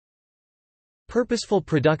Purposeful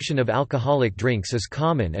production of alcoholic drinks is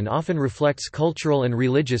common and often reflects cultural and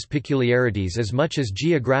religious peculiarities as much as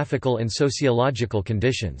geographical and sociological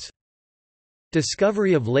conditions.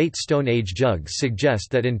 Discovery of late Stone Age jugs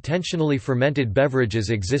suggest that intentionally fermented beverages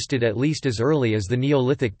existed at least as early as the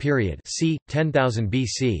Neolithic period, c. 10,000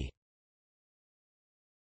 BC.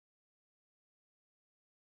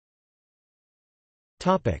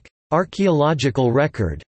 Archaeological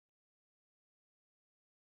record.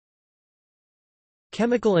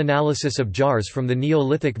 Chemical analysis of jars from the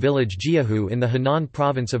Neolithic village Jiahu in the Henan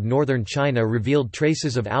province of northern China revealed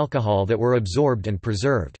traces of alcohol that were absorbed and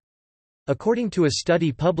preserved. According to a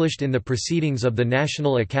study published in the Proceedings of the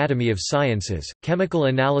National Academy of Sciences, chemical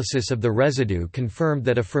analysis of the residue confirmed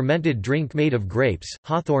that a fermented drink made of grapes,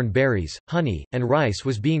 hawthorn berries, honey, and rice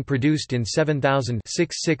was being produced in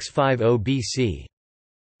 7000–6650 BC.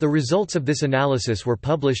 The results of this analysis were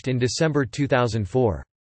published in December 2004.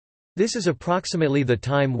 This is approximately the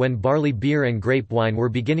time when barley beer and grape wine were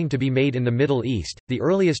beginning to be made in the Middle East. The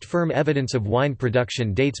earliest firm evidence of wine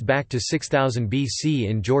production dates back to 6000 BC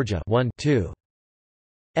in Georgia. 1-2.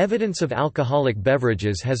 Evidence of alcoholic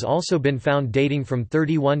beverages has also been found dating from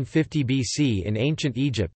 3150 BC in ancient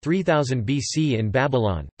Egypt, 3000 BC in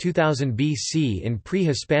Babylon, 2000 BC in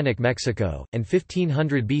pre-Hispanic Mexico, and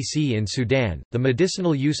 1500 BC in Sudan. The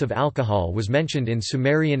medicinal use of alcohol was mentioned in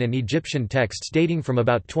Sumerian and Egyptian texts dating from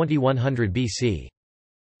about 2100 BC.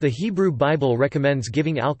 The Hebrew Bible recommends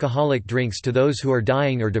giving alcoholic drinks to those who are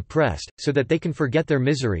dying or depressed, so that they can forget their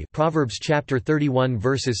misery. Proverbs chapter 31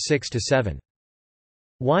 verses 6–7.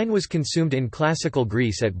 Wine was consumed in classical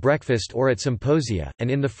Greece at breakfast or at symposia,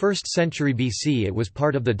 and in the 1st century BC it was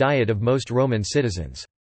part of the diet of most Roman citizens.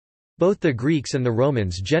 Both the Greeks and the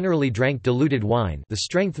Romans generally drank diluted wine, the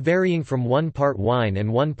strength varying from 1 part wine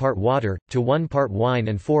and 1 part water, to 1 part wine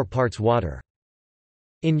and 4 parts water.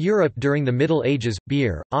 In Europe during the Middle Ages,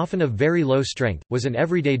 beer, often of very low strength, was an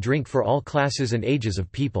everyday drink for all classes and ages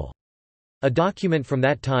of people. A document from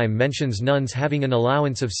that time mentions nuns having an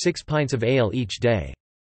allowance of 6 pints of ale each day.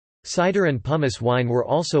 Cider and pumice wine were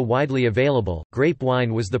also widely available. Grape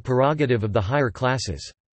wine was the prerogative of the higher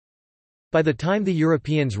classes. By the time the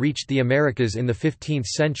Europeans reached the Americas in the 15th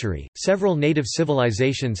century, several native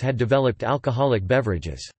civilizations had developed alcoholic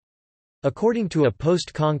beverages. According to a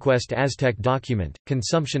post-conquest Aztec document,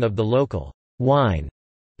 consumption of the local wine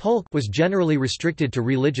pulque was generally restricted to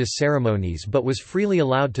religious ceremonies but was freely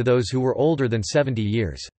allowed to those who were older than 70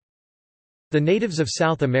 years. The natives of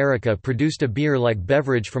South America produced a beer-like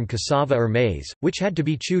beverage from cassava or maize, which had to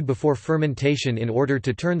be chewed before fermentation in order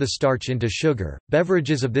to turn the starch into sugar.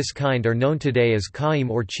 Beverages of this kind are known today as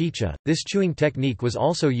kaim or chicha. This chewing technique was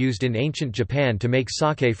also used in ancient Japan to make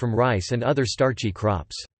sake from rice and other starchy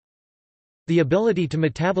crops. The ability to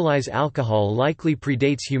metabolize alcohol likely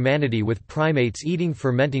predates humanity, with primates eating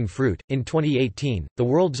fermenting fruit. In 2018, the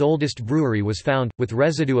world's oldest brewery was found, with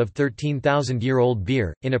residue of 13,000-year-old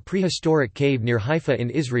beer, in a prehistoric cave near Haifa in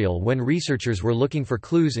Israel when researchers were looking for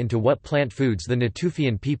clues into what plant foods the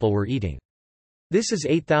Natufian people were eating. This is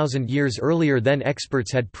 8,000 years earlier than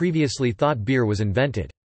experts had previously thought beer was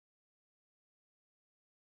invented.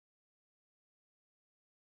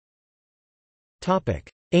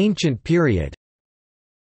 Ancient period.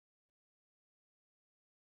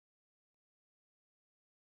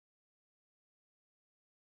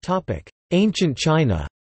 Ancient China.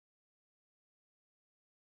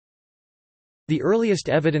 The earliest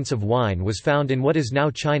evidence of wine was found in what is now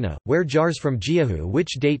China, where jars from Jiahu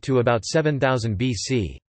which date to about 7000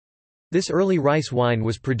 BC. This early rice wine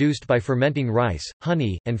was produced by fermenting rice,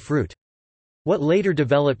 honey, and fruit. What later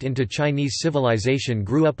developed into Chinese civilization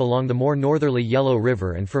grew up along the more northerly Yellow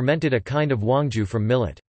River and fermented a kind of wangju from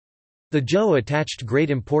millet. The Zhou attached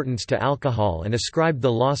great importance to alcohol and ascribed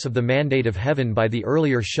the loss of the Mandate of Heaven by the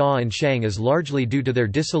earlier Xia and Shang as largely due to their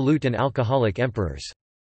dissolute and alcoholic emperors.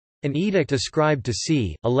 An edict ascribed to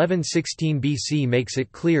c. 1116 BC makes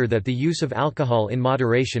it clear that the use of alcohol in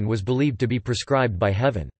moderation was believed to be prescribed by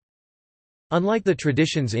heaven. Unlike the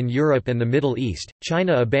traditions in Europe and the Middle East,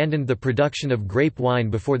 China abandoned the production of grape wine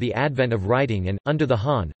before the advent of writing and, under the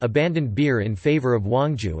Han, abandoned beer in favor of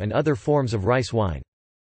wangju and other forms of rice wine.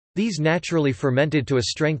 These naturally fermented to a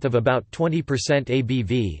strength of about 20%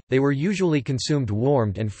 ABV. They were usually consumed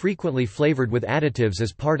warmed and frequently flavored with additives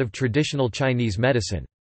as part of traditional Chinese medicine.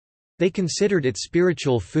 They considered it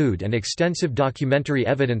spiritual food, and extensive documentary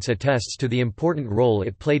evidence attests to the important role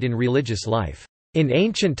it played in religious life. In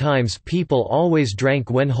ancient times people always drank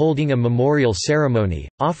when holding a memorial ceremony,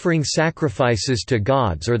 offering sacrifices to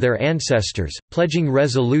gods or their ancestors, pledging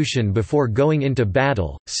resolution before going into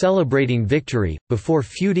battle, celebrating victory, before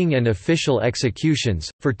feuding and official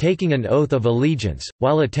executions, for taking an oath of allegiance,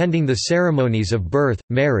 while attending the ceremonies of birth,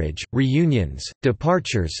 marriage, reunions,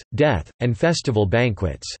 departures, death, and festival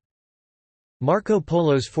banquets. Marco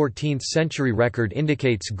Polo's 14th-century record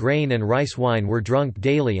indicates grain and rice wine were drunk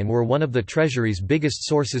daily and were one of the treasury's biggest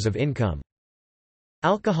sources of income.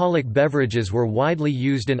 Alcoholic beverages were widely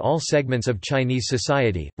used in all segments of Chinese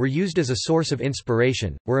society, were used as a source of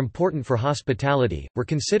inspiration, were important for hospitality, were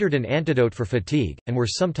considered an antidote for fatigue, and were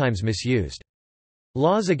sometimes misused.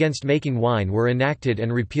 Laws against making wine were enacted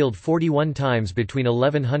and repealed 41 times between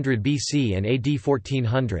 1100 BC and AD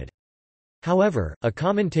 1400. However, a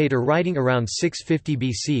commentator writing around 650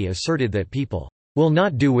 BC asserted that people will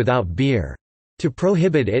not do without beer. To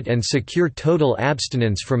prohibit it and secure total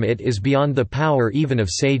abstinence from it is beyond the power even of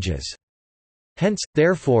sages. Hence,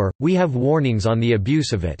 therefore, we have warnings on the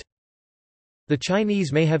abuse of it. The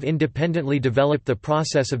Chinese may have independently developed the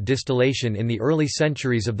process of distillation in the early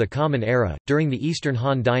centuries of the Common Era, during the Eastern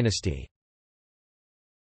Han Dynasty.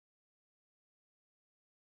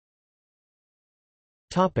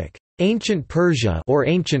 Ancient Persia or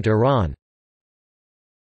Ancient Iran.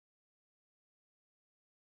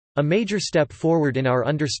 A major step forward in our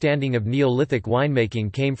understanding of Neolithic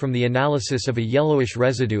winemaking came from the analysis of a yellowish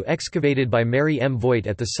residue excavated by Mary M. Voigt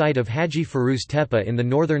at the site of Haji Firuz Tepe in the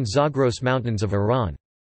northern Zagros Mountains of Iran.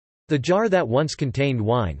 The jar that once contained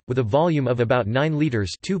wine, with a volume of about 9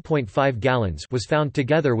 liters (2.5 gallons), was found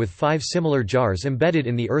together with 5 similar jars embedded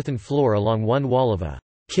in the earthen floor along one wall of a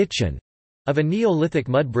kitchen of a Neolithic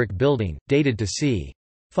mudbrick building, dated to c.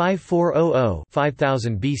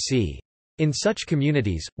 5400–5000 BC. In such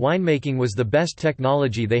communities, winemaking was the best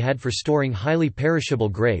technology they had for storing highly perishable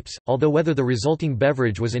grapes, although whether the resulting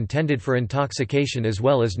beverage was intended for intoxication as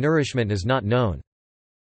well as nourishment is not known.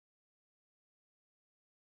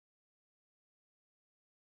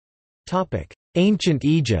 Ancient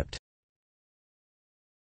Egypt.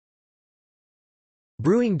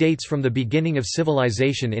 Brewing dates from the beginning of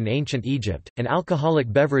civilization in ancient Egypt, and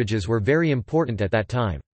alcoholic beverages were very important at that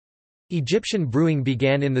time. Egyptian brewing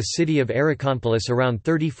began in the city of Arakonpolis around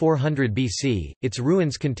 3400 BC. Its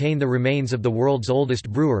ruins contain the remains of the world's oldest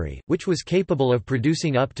brewery, which was capable of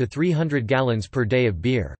producing up to 300 gallons per day of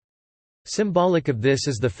beer. Symbolic of this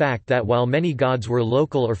is the fact that while many gods were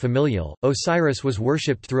local or familial, Osiris was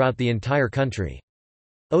worshipped throughout the entire country.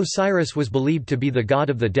 Osiris was believed to be the god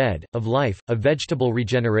of the dead, of life, of vegetable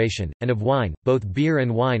regeneration, and of wine. Both beer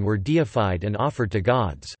and wine were deified and offered to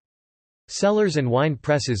gods. Cellars and wine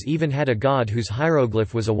presses even had a god whose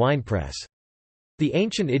hieroglyph was a winepress. The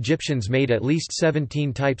ancient Egyptians made at least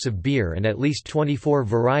 17 types of beer and at least 24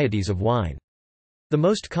 varieties of wine. The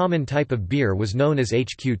most common type of beer was known as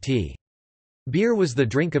HQT. Beer was the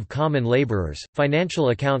drink of common laborers. Financial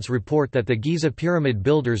accounts report that the Giza pyramid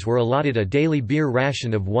builders were allotted a daily beer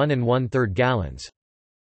ration of 1 1/3 gallons.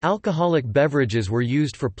 Alcoholic beverages were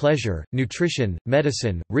used for pleasure, nutrition,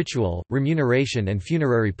 medicine, ritual, remuneration, and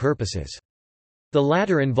funerary purposes. The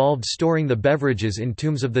latter involved storing the beverages in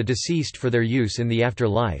tombs of the deceased for their use in the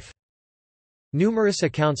afterlife. Numerous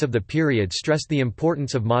accounts of the period stressed the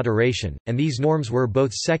importance of moderation, and these norms were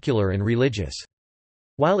both secular and religious.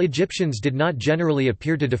 While Egyptians did not generally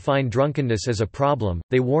appear to define drunkenness as a problem,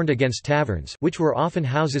 they warned against taverns, which were often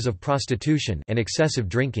houses of prostitution, and excessive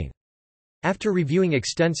drinking. After reviewing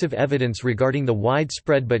extensive evidence regarding the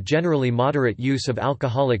widespread but generally moderate use of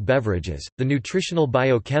alcoholic beverages, the nutritional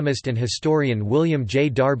biochemist and historian William J.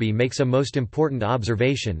 Darby makes a most important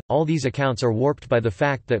observation: all these accounts are warped by the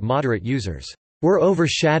fact that moderate users were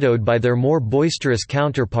overshadowed by their more boisterous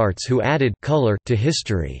counterparts who added color to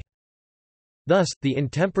history. Thus, the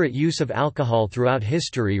intemperate use of alcohol throughout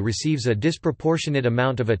history receives a disproportionate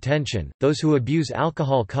amount of attention. Those who abuse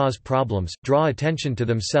alcohol cause problems, draw attention to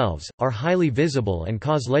themselves, are highly visible, and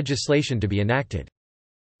cause legislation to be enacted.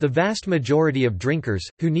 The vast majority of drinkers,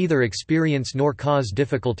 who neither experience nor cause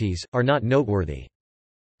difficulties, are not noteworthy.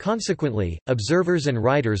 Consequently, observers and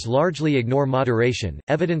writers largely ignore moderation.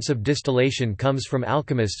 Evidence of distillation comes from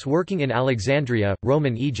alchemists working in Alexandria,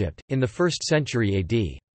 Roman Egypt, in the 1st century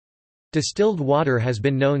AD. Distilled water has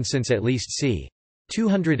been known since at least c.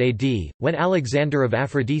 200 AD, when Alexander of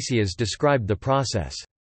Aphrodisias described the process.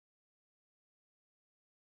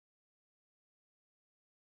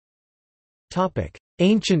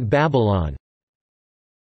 Ancient Babylon.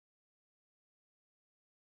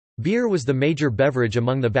 Beer was the major beverage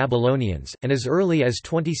among the Babylonians, and as early as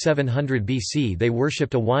 2700 BC they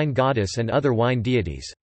worshipped a wine goddess and other wine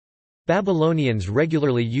deities. Babylonians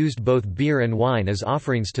regularly used both beer and wine as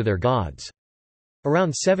offerings to their gods. Around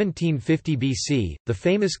 1750 BC, the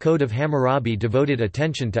famous Code of Hammurabi devoted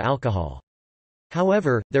attention to alcohol.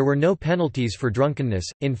 However, there were no penalties for drunkenness,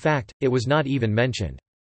 in fact, it was not even mentioned.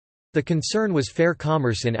 The concern was fair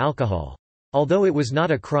commerce in alcohol. Although it was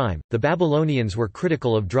not a crime, the Babylonians were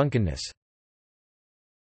critical of drunkenness.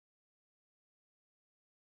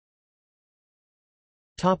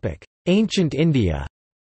 Ancient India.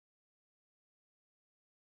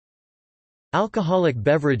 Alcoholic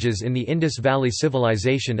beverages in the Indus Valley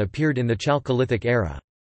Civilization appeared in the Chalcolithic era.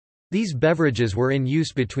 These beverages were in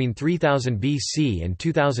use between 3000 BC and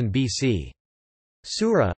 2000 BC.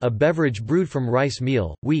 Sura, a beverage brewed from rice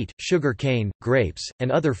meal, wheat, sugar cane, grapes,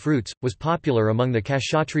 and other fruits, was popular among the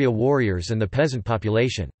Kshatriya warriors and the peasant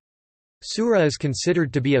population. Sura is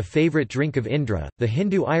considered to be a favorite drink of Indra. The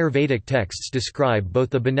Hindu Ayurvedic texts describe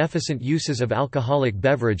both the beneficent uses of alcoholic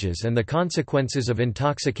beverages and the consequences of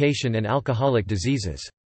intoxication and alcoholic diseases.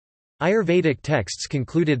 Ayurvedic texts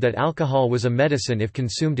concluded that alcohol was a medicine if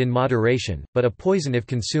consumed in moderation, but a poison if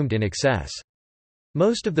consumed in excess.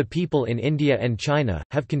 Most of the people in India and China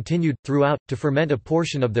have continued, throughout, to ferment a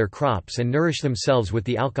portion of their crops and nourish themselves with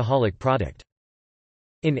the alcoholic product.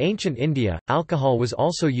 In ancient India, alcohol was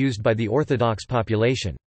also used by the orthodox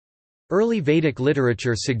population. Early Vedic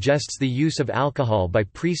literature suggests the use of alcohol by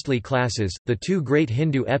priestly classes. The two great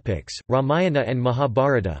Hindu epics, Ramayana and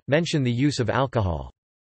Mahabharata, mention the use of alcohol.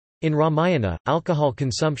 In Ramayana, alcohol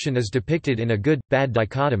consumption is depicted in a good-bad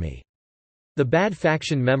dichotomy. The bad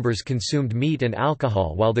faction members consumed meat and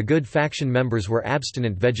alcohol while the good faction members were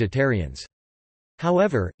abstinent vegetarians.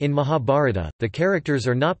 However, in Mahabharata, the characters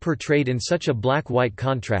are not portrayed in such a black-white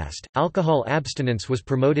contrast. Alcohol abstinence was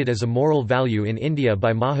promoted as a moral value in India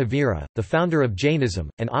by Mahavira, the founder of Jainism,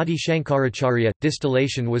 and Adi Shankaracharya.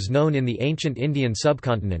 Distillation was known in the ancient Indian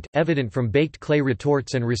subcontinent, evident from baked clay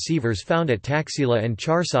retorts and receivers found at Taxila and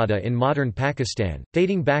Charsada in modern Pakistan,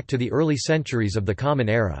 dating back to the early centuries of the Common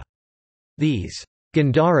Era. These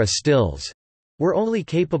Gandhara stills were only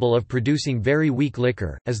capable of producing very weak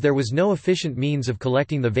liquor, as there was no efficient means of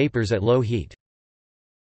collecting the vapors at low heat.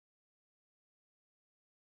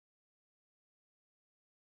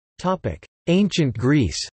 Ancient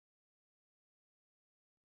Greece.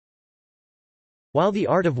 While the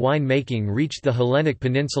art of wine-making reached the Hellenic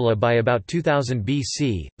Peninsula by about 2000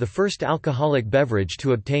 BC, the first alcoholic beverage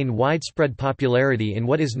to obtain widespread popularity in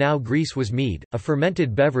what is now Greece was mead, a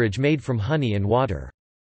fermented beverage made from honey and water.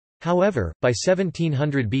 However, by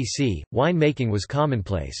 1700 BC, wine-making was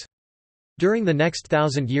commonplace. During the next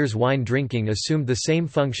 1,000 years wine drinking assumed the same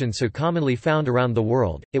function so commonly found around the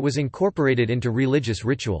world, it was incorporated into religious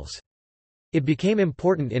rituals. It became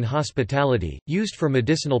important in hospitality, used for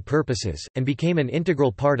medicinal purposes, and became an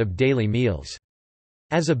integral part of daily meals.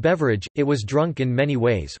 As a beverage, it was drunk in many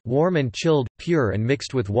ways, warm and chilled, pure and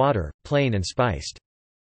mixed with water, plain and spiced.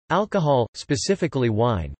 Alcohol, specifically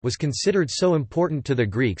wine, was considered so important to the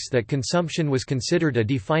Greeks that consumption was considered a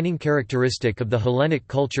defining characteristic of the Hellenic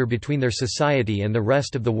culture between their society and the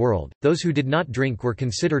rest of the world. Those who did not drink were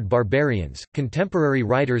considered barbarians. Contemporary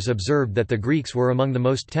writers observed that the Greeks were among the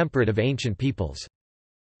most temperate of ancient peoples.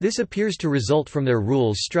 This appears to result from their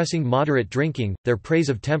rules stressing moderate drinking, their praise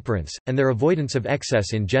of temperance, and their avoidance of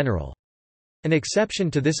excess in general. An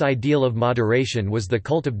exception to this ideal of moderation was the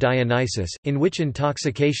cult of Dionysus, in which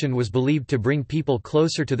intoxication was believed to bring people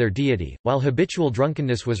closer to their deity. While habitual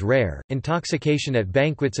drunkenness was rare, intoxication at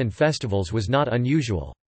banquets and festivals was not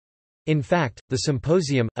unusual. In fact, the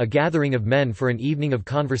symposium, a gathering of men for an evening of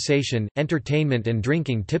conversation, entertainment and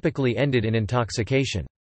drinking, typically ended in intoxication.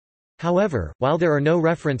 However, while there are no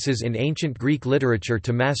references in ancient Greek literature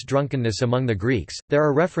to mass drunkenness among the Greeks, there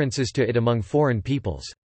are references to it among foreign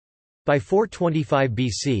peoples. By 425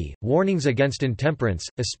 BC, warnings against intemperance,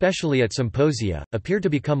 especially at symposia, appeared to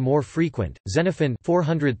become more frequent. Xenophon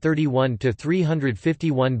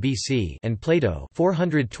 (431–351 BC) and Plato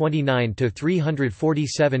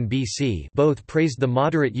 (429–347 BC) both praised the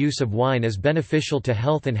moderate use of wine as beneficial to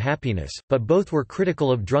health and happiness, but both were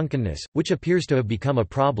critical of drunkenness, which appears to have become a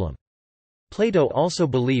problem. Plato also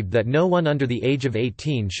believed that no one under the age of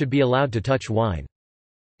 18 should be allowed to touch wine.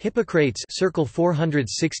 Hippocrates circa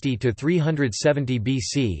 460–370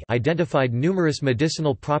 BC identified numerous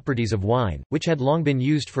medicinal properties of wine, which had long been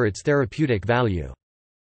used for its therapeutic value.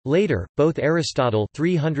 Later, both Aristotle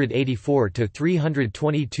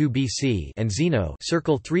 384–322 BC and Zeno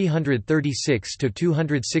circa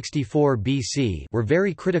 336–264 BC were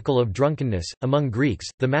very critical of drunkenness. Among Greeks,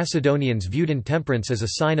 the Macedonians viewed intemperance as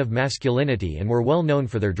a sign of masculinity and were well known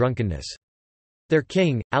for their drunkenness. Their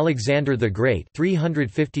king, Alexander the Great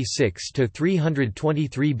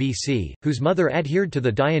 (356–323 BC), whose mother adhered to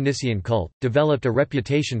the Dionysian cult, developed a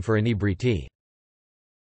reputation for inebriety.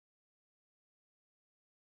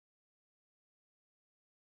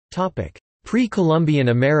 Pre-Columbian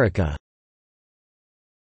America.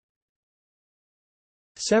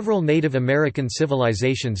 Several Native American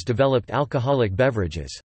civilizations developed alcoholic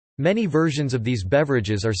beverages. Many versions of these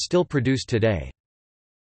beverages are still produced today.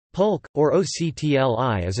 Pulque, or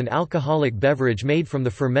Octli, is an alcoholic beverage made from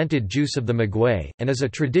the fermented juice of the maguey, and is a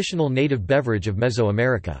traditional native beverage of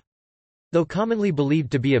Mesoamerica. Though commonly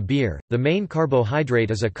believed to be a beer, the main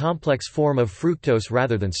carbohydrate is a complex form of fructose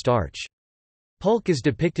rather than starch. Pulque is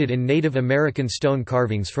depicted in Native American stone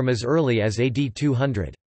carvings from as early as AD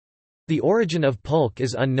 200. The origin of pulque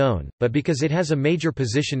is unknown, but because it has a major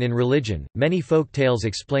position in religion, many folk tales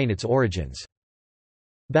explain its origins.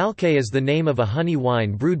 Balque is the name of a honey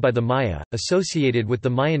wine brewed by the Maya, associated with the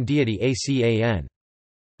Mayan deity Acan.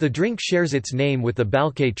 The drink shares its name with the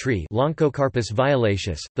balque tree, Loncocarpus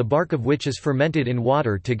violaceus, the bark of which is fermented in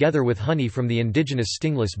water together with honey from the indigenous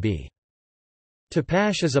stingless bee.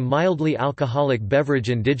 Tepache is a mildly alcoholic beverage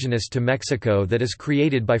indigenous to Mexico that is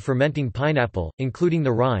created by fermenting pineapple, including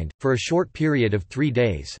the rind, for a short period of 3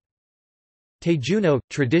 days. Tejuino,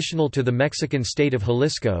 traditional to the Mexican state of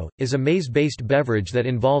Jalisco, is a maize-based beverage that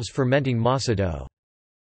involves fermenting masa dough.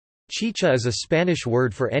 Chicha is a Spanish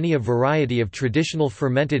word for any variety of traditional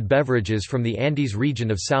fermented beverages from the Andes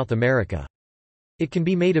region of South America. It can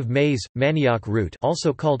be made of maize, manioc root,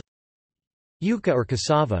 also called yuca or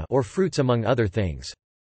cassava, or fruits, among other things.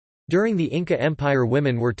 During the Inca Empire,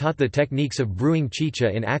 women were taught the techniques of brewing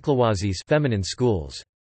chicha in aclahuasis, feminine schools.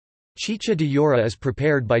 Chicha de jora is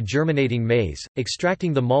prepared by germinating maize,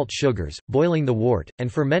 extracting the malt sugars, boiling the wort, and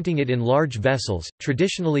fermenting it in large vessels,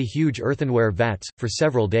 traditionally huge earthenware vats, for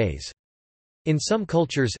several days. In some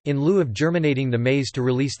cultures, in lieu of germinating the maize to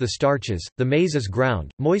release the starches, the maize is ground,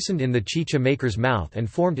 moistened in the chicha maker's mouth and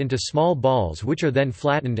formed into small balls which are then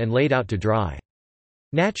flattened and laid out to dry.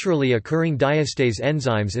 Naturally occurring diastase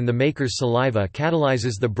enzymes in the maker's saliva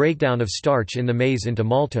catalyzes the breakdown of starch in the maize into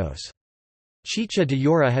maltose. Chicha de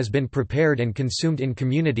jora has been prepared and consumed in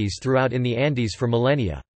communities throughout in the Andes for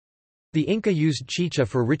millennia. The Inca used chicha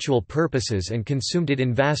for ritual purposes and consumed it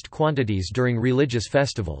in vast quantities during religious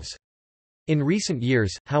festivals. In recent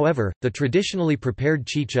years, however, the traditionally prepared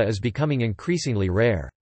chicha is becoming increasingly rare.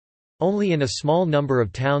 Only in a small number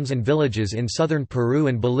of towns and villages in southern Peru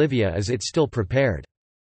and Bolivia is it still prepared.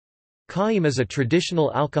 Caim is a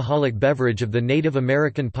traditional alcoholic beverage of the Native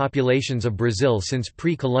American populations of Brazil since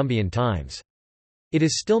pre-Columbian times. It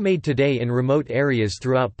is still made today in remote areas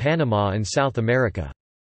throughout Panama and South America.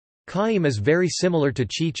 Caim is very similar to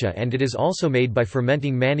chicha, and it is also made by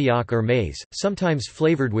fermenting manioc or maize, sometimes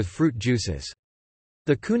flavored with fruit juices.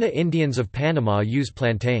 The Cuna Indians of Panama use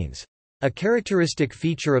plantains. A characteristic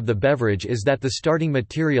feature of the beverage is that the starting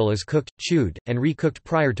material is cooked, chewed, and recooked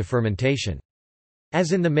prior to fermentation.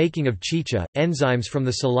 As in the making of chicha, enzymes from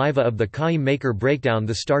the saliva of the caim maker break down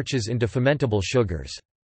the starches into fermentable sugars.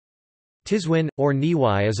 Tizwin, or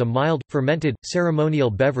niwai, is a mild, fermented,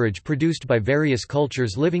 ceremonial beverage produced by various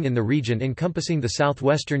cultures living in the region encompassing the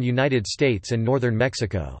southwestern United States and northern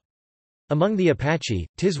Mexico. Among the Apache,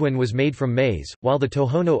 tizwin was made from maize, while the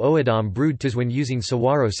Tohono O'odham brewed tizwin using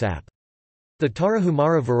saguaro sap. The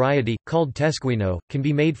Tarahumara variety, called tesquino, can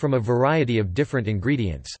be made from a variety of different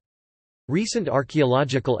ingredients. Recent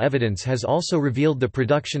archaeological evidence has also revealed the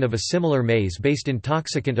production of a similar maize-based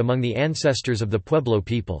intoxicant among the ancestors of the Pueblo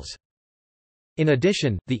peoples. In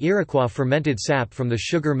addition, the Iroquois fermented sap from the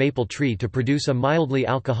sugar maple tree to produce a mildly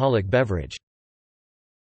alcoholic beverage.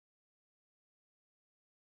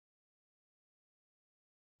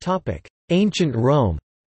 Ancient Rome.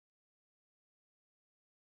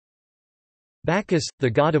 Bacchus, the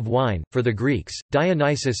god of wine, for the Greeks,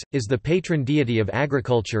 Dionysus, is the patron deity of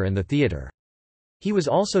agriculture and the theatre. He was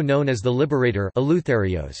also known as the liberator,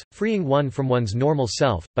 eleutherios, freeing one from one's normal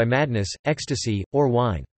self, by madness, ecstasy, or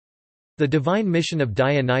wine. The divine mission of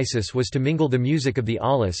Dionysus was to mingle the music of the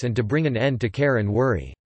aulos and to bring an end to care and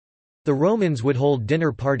worry. The Romans would hold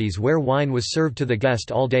dinner parties where wine was served to the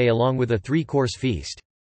guest all day along with a 3-course feast.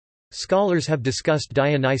 Scholars have discussed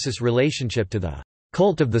Dionysus' relationship to the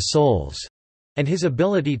cult of the souls and his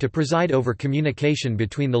ability to preside over communication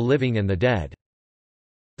between the living and the dead.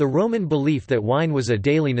 The Roman belief that wine was a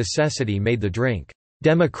daily necessity made the drink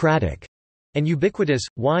democratic and ubiquitous.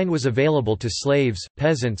 Wine was available to slaves,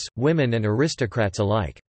 peasants, women, and aristocrats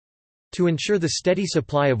alike. To ensure the steady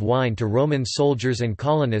supply of wine to Roman soldiers and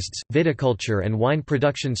colonists, viticulture and wine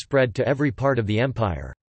production spread to every part of the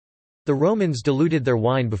empire. The Romans diluted their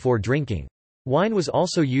wine before drinking. Wine was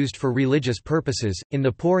also used for religious purposes, in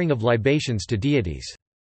the pouring of libations to deities.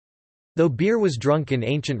 Though beer was drunk in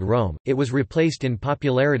ancient Rome, it was replaced in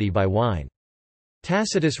popularity by wine.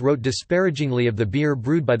 Tacitus wrote disparagingly of the beer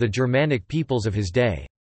brewed by the Germanic peoples of his day.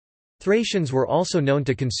 Thracians were also known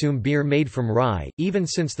to consume beer made from rye, even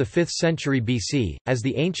since the 5th century BC, as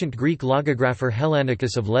the ancient Greek logographer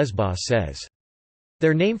Hellanicus of Lesbos says.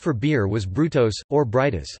 Their name for beer was brutos, or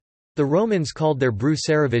britas. The Romans called their brew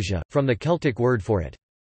cerevisia, from the Celtic word for it.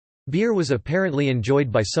 Beer was apparently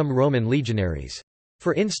enjoyed by some Roman legionaries.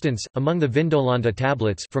 For instance, among the Vindolanda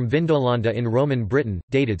tablets from Vindolanda in Roman Britain,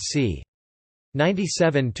 dated c.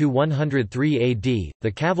 97–103 AD,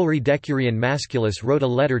 the cavalry decurion Masculus wrote a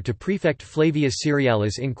letter to Prefect Flavius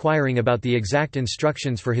Cerealis inquiring about the exact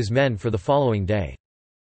instructions for his men for the following day.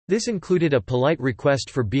 This included a polite request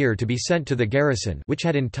for beer to be sent to the garrison, which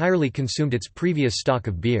had entirely consumed its previous stock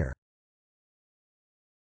of beer.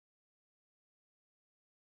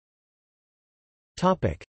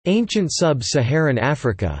 Ancient Sub-Saharan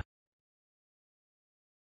Africa.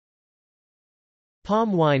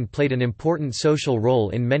 Palm wine played an important social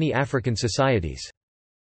role in many African societies.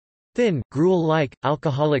 Thin, gruel-like,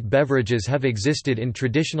 alcoholic beverages have existed in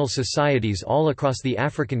traditional societies all across the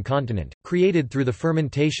African continent, created through the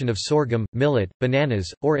fermentation of sorghum, millet,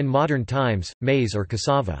 bananas, or in modern times, maize or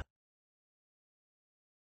cassava.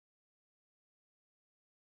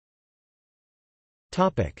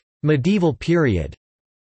 Medieval period.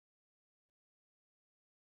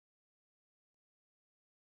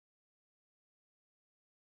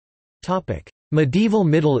 Medieval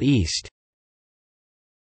Middle East.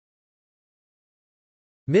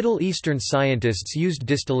 Middle Eastern scientists used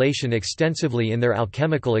distillation extensively in their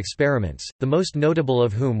alchemical experiments, the most notable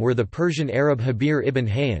of whom were the Persian Arab Habir ibn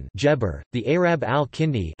Hayyan Geber, the Arab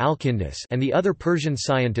al-Kindi and the other Persian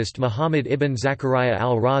scientist Muhammad ibn Zakaria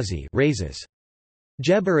al-Razi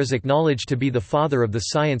Geber is acknowledged to be the father of the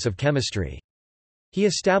science of chemistry. He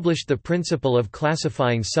established the principle of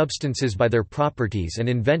classifying substances by their properties and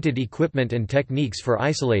invented equipment and techniques for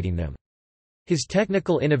isolating them. His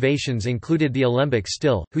technical innovations included the alembic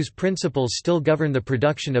still, whose principles still govern the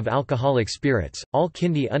production of alcoholic spirits.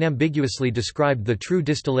 Al-Kindi unambiguously described the true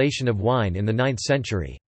distillation of wine in the 9th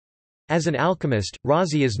century. As an alchemist,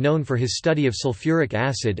 Razi is known for his study of sulfuric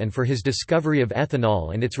acid and for his discovery of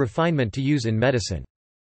ethanol and its refinement to use in medicine.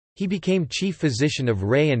 He became chief physician of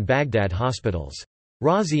Ray and Baghdad hospitals.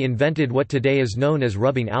 Razi invented what today is known as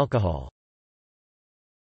rubbing alcohol.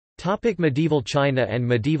 Medieval China and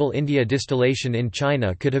medieval India. Distillation in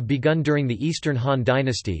China could have begun during the Eastern Han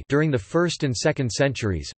Dynasty during the 1st and 2nd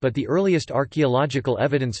centuries, but the earliest archaeological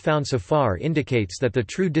evidence found so far indicates that the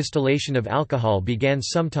true distillation of alcohol began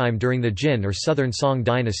sometime during the Jin or Southern Song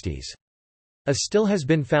dynasties. A still has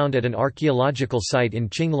been found at an archaeological site in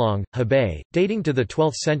Qinglong, Hebei, dating to the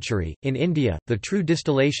 12th century. In India, the true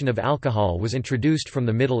distillation of alcohol was introduced from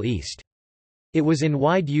the Middle East. It was in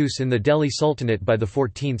wide use in the Delhi Sultanate by the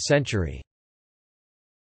 14th century.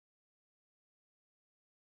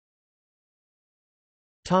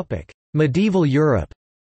 Medieval Europe.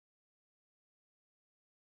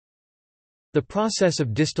 The process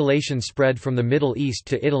of distillation spread from the Middle East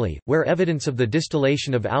to Italy, where evidence of the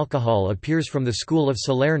distillation of alcohol appears from the school of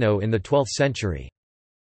Salerno in the 12th century.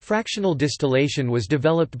 Fractional distillation was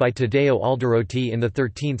developed by Taddeo Alderotti in the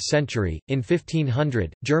 13th century. In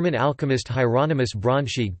 1500, German alchemist Hieronymus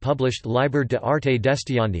Braunschweig published Liber de Arte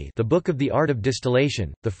Destillandi, the Book of the Art of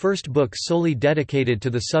Distillation, the first book solely dedicated to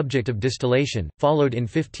the subject of distillation, followed in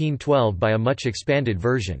 1512 by a much expanded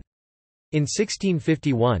version. In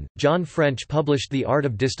 1651, John French published The Art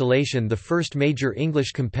of Distillation, the first major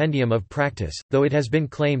English compendium of practice, though it has been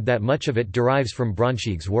claimed that much of it derives from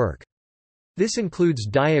Braunschweig's work. This includes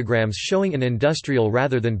diagrams showing an industrial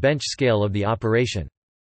rather than bench scale of the operation.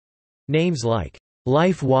 Names like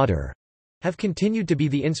life water have continued to be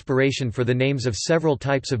the inspiration for the names of several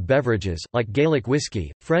types of beverages, like Gaelic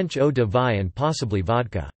whiskey, French eau de vie and possibly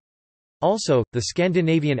vodka. Also, the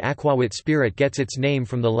Scandinavian aquavit spirit gets its name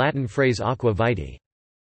from the Latin phrase aqua vitae.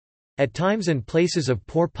 At times and places of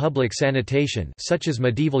poor public sanitation such as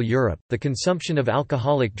medieval Europe, the consumption of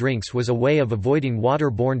alcoholic drinks was a way of avoiding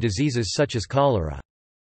water-borne diseases such as cholera.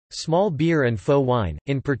 Small beer and faux wine,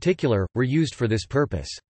 in particular, were used for this purpose.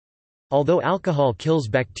 Although alcohol kills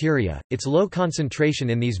bacteria, its low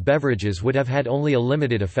concentration in these beverages would have had only a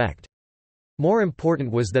limited effect. More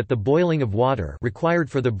important was that the boiling of water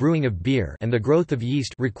required for the brewing of beer and the growth of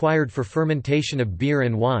yeast required for fermentation of beer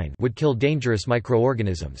and wine would kill dangerous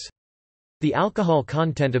microorganisms. The alcohol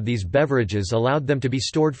content of these beverages allowed them to be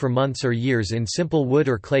stored for months or years in simple wood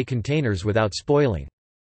or clay containers without spoiling.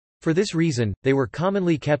 For this reason, they were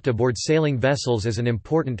commonly kept aboard sailing vessels as an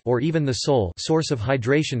important or even the sole source of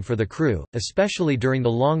hydration for the crew, especially during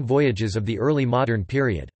the long voyages of the early modern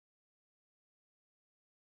period.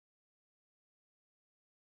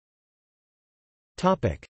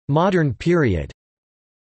 Modern period.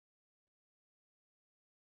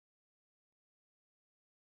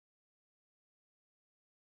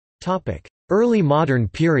 Early modern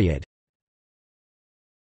period.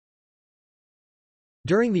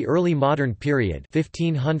 During the early modern period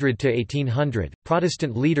 1500 to 1800,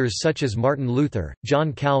 Protestant leaders such as Martin Luther,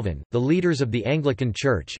 John Calvin, the leaders of the Anglican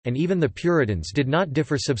Church, and even the Puritans did not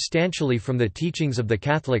differ substantially from the teachings of the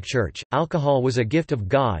Catholic Church. Alcohol was a gift of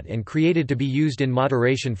God and created to be used in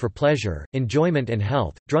moderation for pleasure, enjoyment and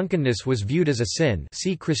health. Drunkenness was viewed as a sin.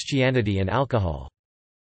 See Christianity and alcohol.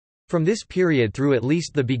 From this period through at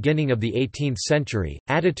least the beginning of the 18th century,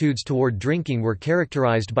 attitudes toward drinking were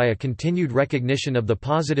characterized by a continued recognition of the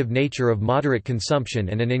positive nature of moderate consumption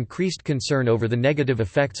and an increased concern over the negative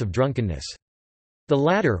effects of drunkenness. The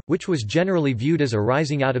latter, which was generally viewed as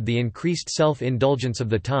arising out of the increased self-indulgence of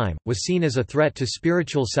the time, was seen as a threat to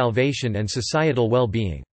spiritual salvation and societal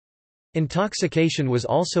well-being. Intoxication was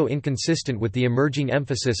also inconsistent with the emerging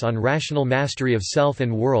emphasis on rational mastery of self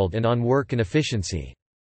and world and on work and efficiency.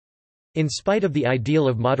 In spite of the ideal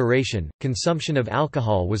of moderation, consumption of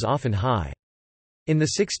alcohol was often high. In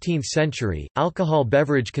the 16th century, alcohol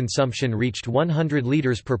beverage consumption reached 100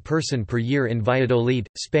 liters per person per year in Valladolid,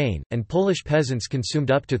 Spain, and Polish peasants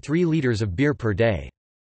consumed up to 3 liters of beer per day.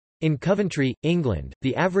 In Coventry, England,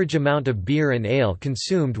 the average amount of beer and ale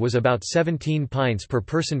consumed was about 17 pints per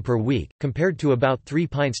person per week, compared to about 3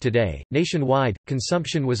 pints today. Nationwide,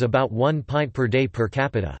 consumption was about 1 pint per day per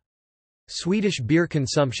capita. Swedish beer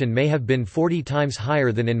consumption may have been 40 times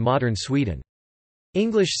higher than in modern Sweden.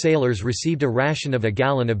 English sailors received a ration of a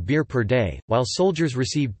gallon of beer per day, while soldiers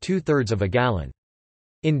received 2/3 of a gallon.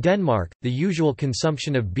 In Denmark, the usual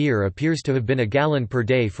consumption of beer appears to have been a gallon per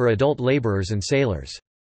day for adult laborers and sailors.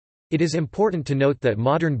 It is important to note that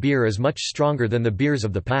modern beer is much stronger than the beers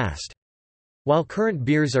of the past. While current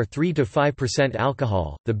beers are 3 to 5%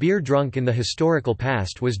 alcohol, the beer drunk in the historical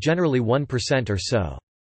past was generally 1% or so.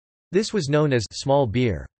 This was known as small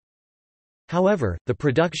beer. However, the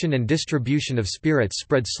production and distribution of spirits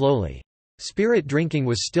spread slowly. Spirit drinking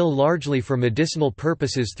was still largely for medicinal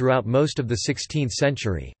purposes throughout most of the 16th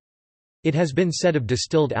century. It has been said of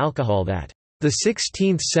distilled alcohol that, "The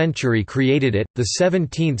 16th century created it, the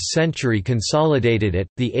 17th century consolidated it,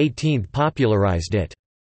 the 18th popularized it."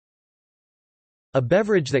 A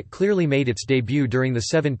beverage that clearly made its debut during the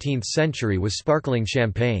 17th century was sparkling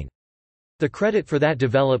champagne. The credit for that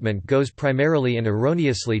development goes primarily and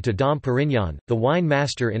erroneously to Dom Perignon, the wine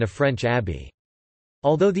master in a French abbey.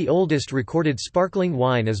 Although the oldest recorded sparkling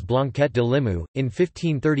wine is Blanquette de Limoux, in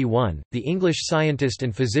 1531, the English scientist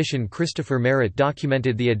and physician Christopher Merritt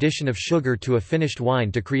documented the addition of sugar to a finished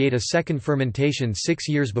wine to create a second fermentation 6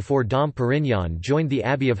 years before Dom Perignon joined the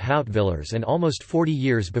Abbey of Hautevillers and almost 40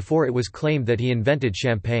 years before it was claimed that he invented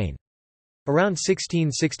champagne. Around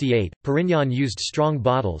 1668, Perignon used strong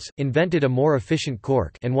bottles, invented a more efficient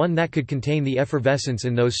cork and one that could contain the effervescence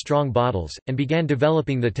in those strong bottles, and began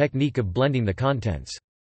developing the technique of blending the contents.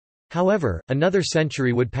 However, another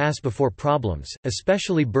century would pass before problems,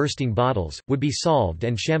 especially bursting bottles, would be solved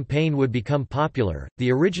and champagne would become popular.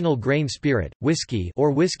 The original grain spirit, whiskey or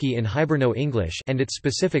whiskey in Hiberno English, and its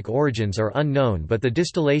specific origins are unknown, but the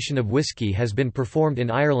distillation of whiskey has been performed in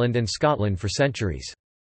Ireland and Scotland for centuries.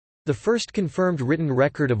 The first confirmed written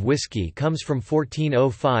record of whiskey comes from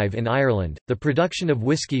 1405 in Ireland. The production of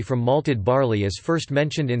whiskey from malted barley is first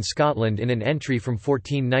mentioned in Scotland in an entry from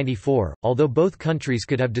 1494, although both countries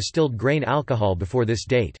could have distilled grain alcohol before this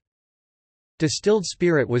date. Distilled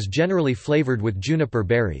spirit was generally flavored with juniper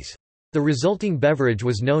berries. The resulting beverage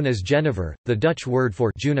was known as genever, the Dutch word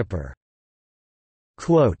for juniper.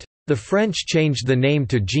 Quote, "The French changed the name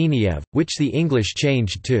to Geneviève, which the English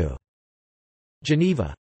changed to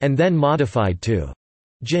Geneva, and then modified to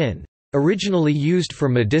gin. Originally used for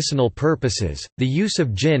medicinal purposes, the use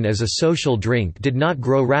of gin as a social drink did not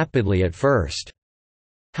grow rapidly at first.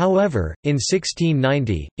 However, in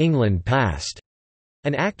 1690, England passed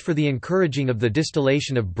an act for the encouraging of the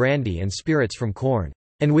distillation of brandy and spirits from corn,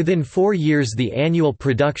 and within 4 years the annual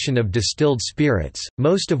production of distilled spirits,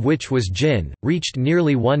 most of which was gin, reached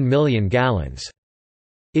nearly 1 million gallons.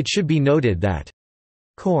 It should be noted that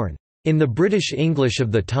corn in the British English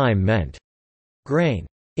of the time meant grain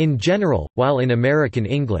in general, while in American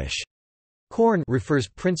English, corn refers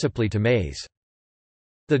principally to maize.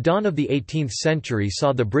 The dawn of the 18th century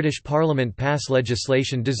saw the British Parliament pass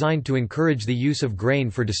legislation designed to encourage the use of grain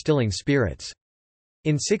for distilling spirits.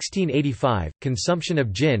 In 1685, consumption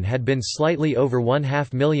of gin had been slightly over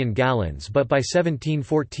 1/2 million gallons, but by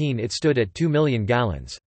 1714 it stood at 2 million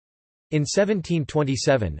gallons. In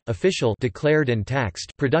 1727, official declared and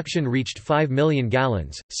taxed production reached 5 million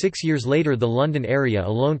gallons. 6 years later, the London area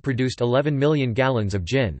alone produced 11 million gallons of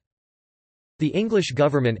gin. The English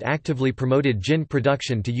government actively promoted gin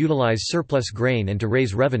production to utilise surplus grain and to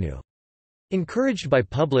raise revenue. Encouraged by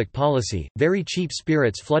public policy, very cheap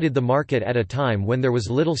spirits flooded the market at a time when there was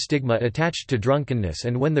little stigma attached to drunkenness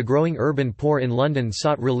and when the growing urban poor in London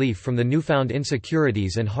sought relief from the newfound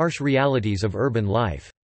insecurities and harsh realities of urban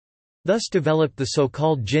life. Thus developed the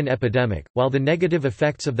so-called gin epidemic. While the negative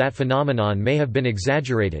effects of that phenomenon may have been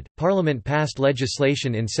exaggerated, Parliament passed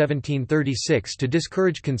legislation in 1736 to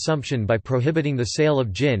discourage consumption by prohibiting the sale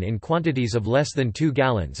of gin in quantities of less than 2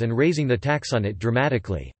 gallons and raising the tax on it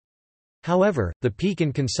dramatically. However, the peak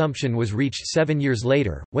in consumption was reached 7 years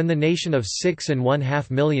later, when the nation of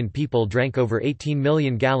 6.5 million people drank over 18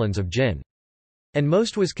 million gallons of gin. And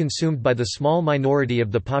most was consumed by the small minority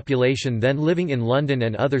of the population then living in London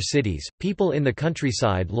and other cities. People in the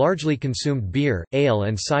countryside largely consumed beer, ale,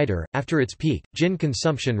 and cider. After its peak, gin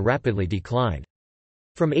consumption rapidly declined.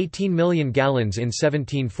 From 18 million gallons in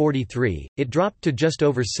 1743, it dropped to just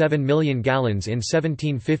over 7 million gallons in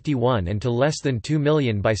 1751 and to less than 2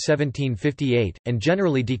 million by 1758, and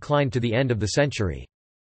generally declined to the end of the century.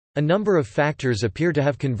 A number of factors appear to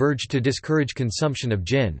have converged to discourage consumption of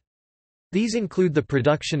gin. These include the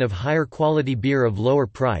production of higher quality beer of lower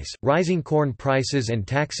price, rising corn prices and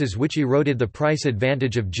taxes which eroded the price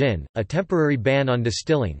advantage of gin, a temporary ban on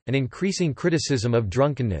distilling, an increasing criticism of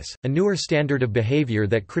drunkenness, a newer standard of behavior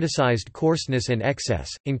that criticized coarseness and excess,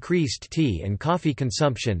 increased tea and coffee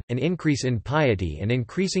consumption, an increase in piety and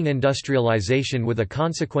increasing industrialization with a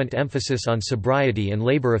consequent emphasis on sobriety and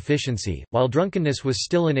labor efficiency. While drunkenness was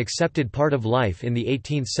still an accepted part of life in the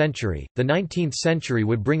 18th century, the 19th century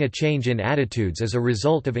would bring a change in attitudes as a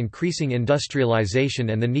result of increasing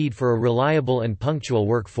industrialization and the need for a reliable and punctual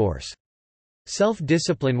workforce.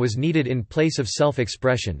 Self-discipline was needed in place of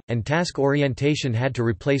self-expression, and task orientation had to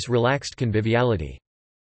replace relaxed conviviality.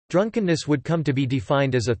 Drunkenness would come to be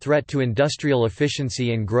defined as a threat to industrial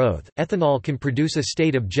efficiency and growth. Ethanol can produce a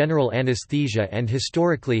state of general anesthesia and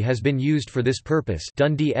historically has been used for this purpose.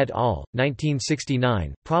 Dundee et al.,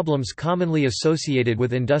 1969. Problems commonly associated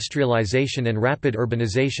with industrialization and rapid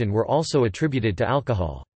urbanization were also attributed to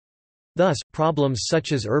alcohol. Thus, problems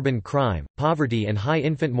such as urban crime, poverty, and high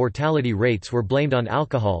infant mortality rates were blamed on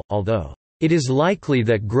alcohol, although it is likely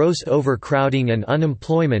that gross overcrowding and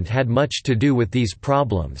unemployment had much to do with these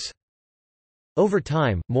problems. Over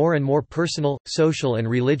time, more and more personal, social and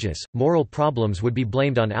religious, moral problems would be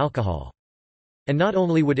blamed on alcohol. And not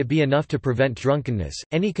only would it be enough to prevent drunkenness,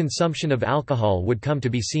 any consumption of alcohol would come to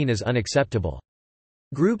be seen as unacceptable.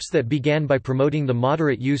 Groups that began by promoting the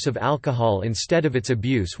moderate use of alcohol instead of its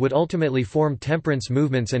abuse would ultimately form temperance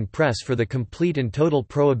movements and press for the complete and total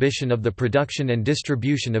prohibition of the production and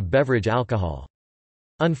distribution of beverage alcohol.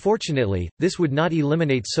 Unfortunately, this would not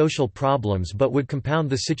eliminate social problems but would compound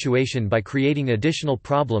the situation by creating additional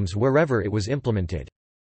problems wherever it was implemented.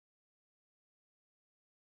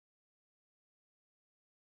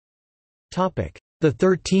 The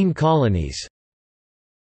 13 Colonies.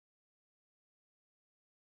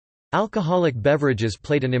 Alcoholic beverages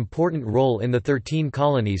played an important role in the 13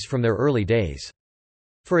 Colonies from their early days.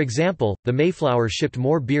 For example, the Mayflower shipped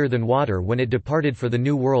more beer than water when it departed for the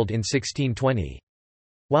New World in 1620.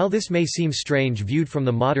 While this may seem strange viewed from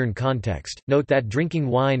the modern context, note that drinking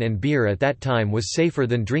wine and beer at that time was safer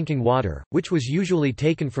than drinking water, which was usually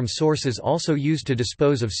taken from sources also used to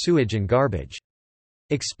dispose of sewage and garbage.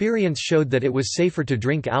 Experience showed that it was safer to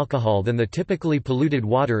drink alcohol than the typically polluted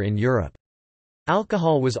water in Europe.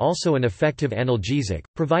 Alcohol was also an effective analgesic,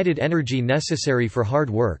 provided energy necessary for hard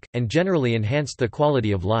work, and generally enhanced the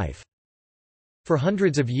quality of life. For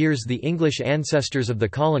hundreds of years the English ancestors of the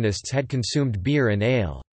colonists had consumed beer and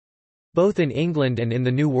ale. Both in England and in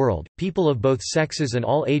the New World, people of both sexes and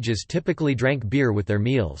all ages typically drank beer with their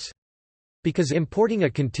meals. Because importing a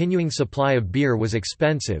continuing supply of beer was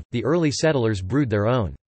expensive, the early settlers brewed their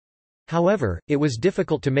own. However, it was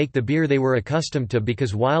difficult to make the beer they were accustomed to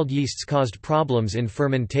because wild yeasts caused problems in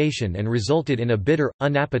fermentation and resulted in a bitter,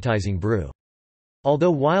 unappetizing brew.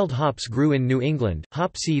 Although wild hops grew in New England,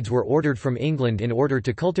 hop seeds were ordered from England in order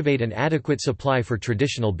to cultivate an adequate supply for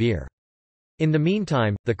traditional beer. In the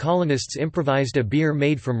meantime, the colonists improvised a beer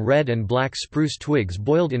made from red and black spruce twigs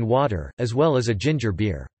boiled in water, as well as a ginger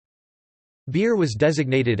beer. Beer was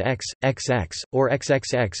designated XX, or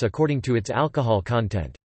XXX according to its alcohol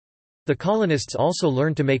content. The colonists also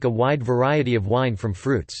learned to make a wide variety of wine from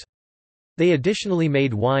fruits. They additionally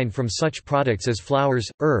made wine from such products as flowers,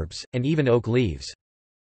 herbs, and even oak leaves.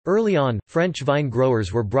 Early on, French vine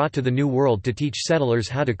growers were brought to the New World to teach settlers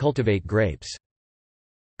how to cultivate grapes.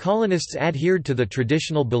 Colonists adhered to the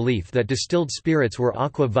traditional belief that distilled spirits were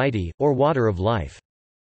aqua vitae, or water of life.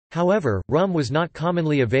 However, rum was not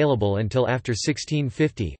commonly available until after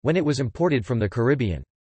 1650, when it was imported from the Caribbean.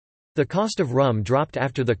 The cost of rum dropped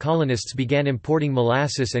after the colonists began importing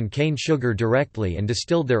molasses and cane sugar directly and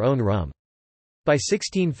distilled their own rum. By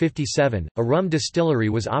 1657, a rum distillery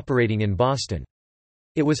was operating in Boston.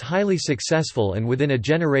 It was highly successful, and within a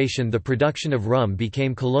generation the production of rum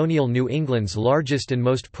became colonial New England's largest and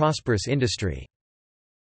most prosperous industry.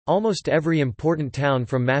 Almost every important town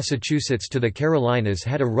from Massachusetts to the Carolinas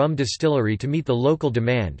had a rum distillery to meet the local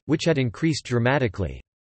demand, which had increased dramatically.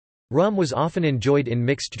 Rum was often enjoyed in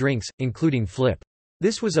mixed drinks, including flip.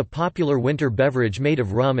 This was a popular winter beverage made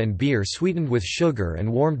of rum and beer sweetened with sugar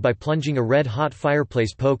and warmed by plunging a red-hot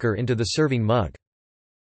fireplace poker into the serving mug.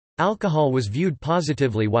 Alcohol was viewed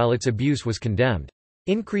positively while its abuse was condemned.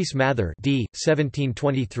 Increase Mather d.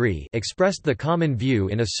 1723 expressed the common view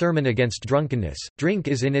in a sermon against drunkenness: "Drink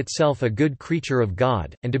is in itself a good creature of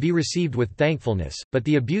God, and to be received with thankfulness, but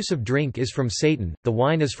the abuse of drink is from Satan, the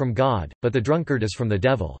wine is from God, but the drunkard is from the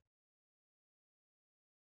devil."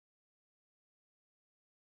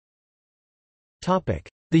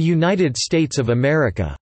 The United States of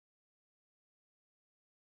America.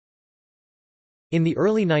 In the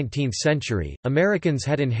early 19th century, Americans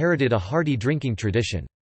had inherited a hearty drinking tradition.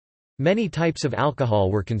 Many types of alcohol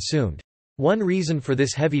were consumed. One reason for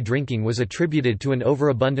this heavy drinking was attributed to an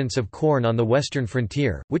overabundance of corn on the western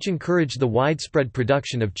frontier, which encouraged the widespread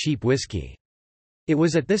production of cheap whiskey. It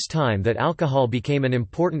was at this time that alcohol became an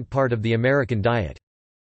important part of the American diet.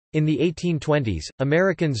 In the 1820s,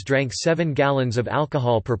 Americans drank 7 gallons of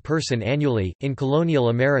alcohol per person annually. In colonial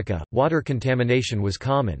America, water contamination was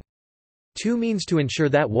common. Two means to ensure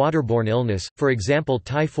that waterborne illness, for example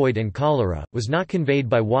typhoid and cholera, was not conveyed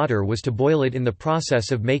by water was to boil it in the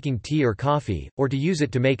process of making tea or coffee, or to use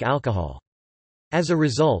it to make alcohol. As a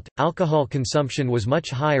result, alcohol consumption was much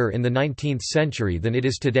higher in the 19th century than it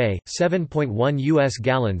is today, 7.1 U.S.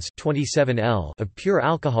 gallons 27 L of pure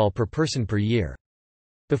alcohol per person per year.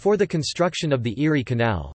 Before the construction of the Erie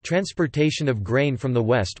Canal, transportation of grain from the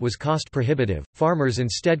west was cost prohibitive. Farmers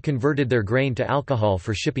instead converted their grain to alcohol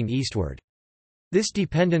for shipping eastward. This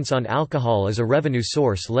dependence on alcohol as a revenue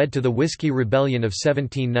source led to the Whiskey Rebellion of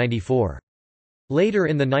 1794. Later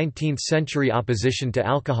in the 19th century, opposition to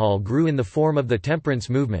alcohol grew in the form of the temperance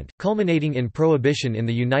movement, culminating in prohibition in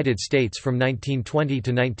the United States from 1920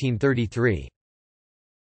 to 1933.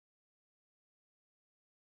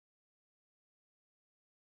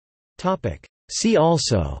 See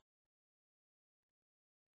also: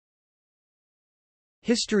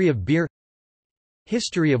 History of beer,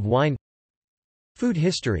 History of wine, Food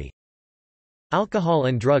history, Alcohol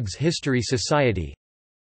and Drugs History Society,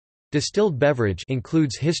 Distilled beverage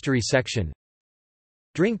includes history section,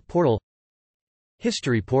 Drink portal,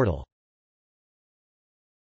 History portal.